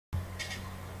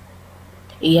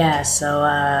Yeah,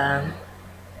 so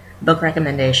book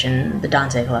recommendation, The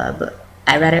Dante Club.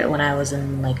 I read it when I was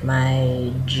in like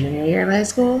my junior year of high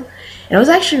school, and it was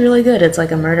actually really good. It's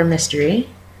like a murder mystery.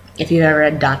 If you've ever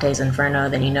read Dante's Inferno,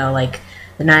 then you know like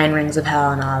the Nine Rings of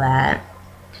Hell and all that.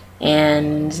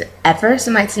 And at first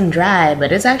it might seem dry,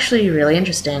 but it's actually really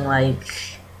interesting.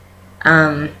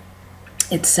 Um,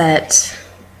 it's set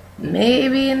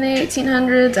maybe in the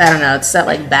 1800s. I don't know. It's set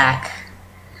like back,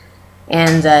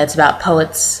 and it's about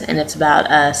poets, and it's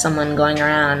about someone going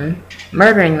around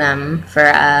murdering them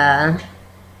for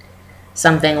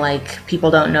something like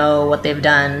people don't know what they've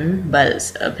done,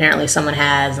 but apparently someone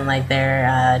has, and like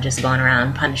they're just going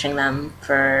around punishing them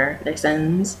for their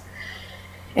sins.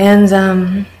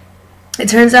 And it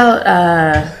turns out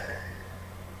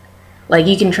like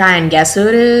you can try and guess who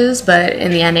it is, but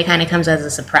in the end, it kind of comes as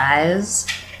a surprise.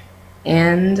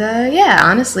 And yeah,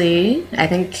 honestly, I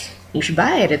think you should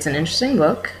buy it. It's an interesting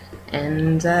book,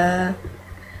 and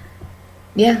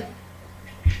yeah,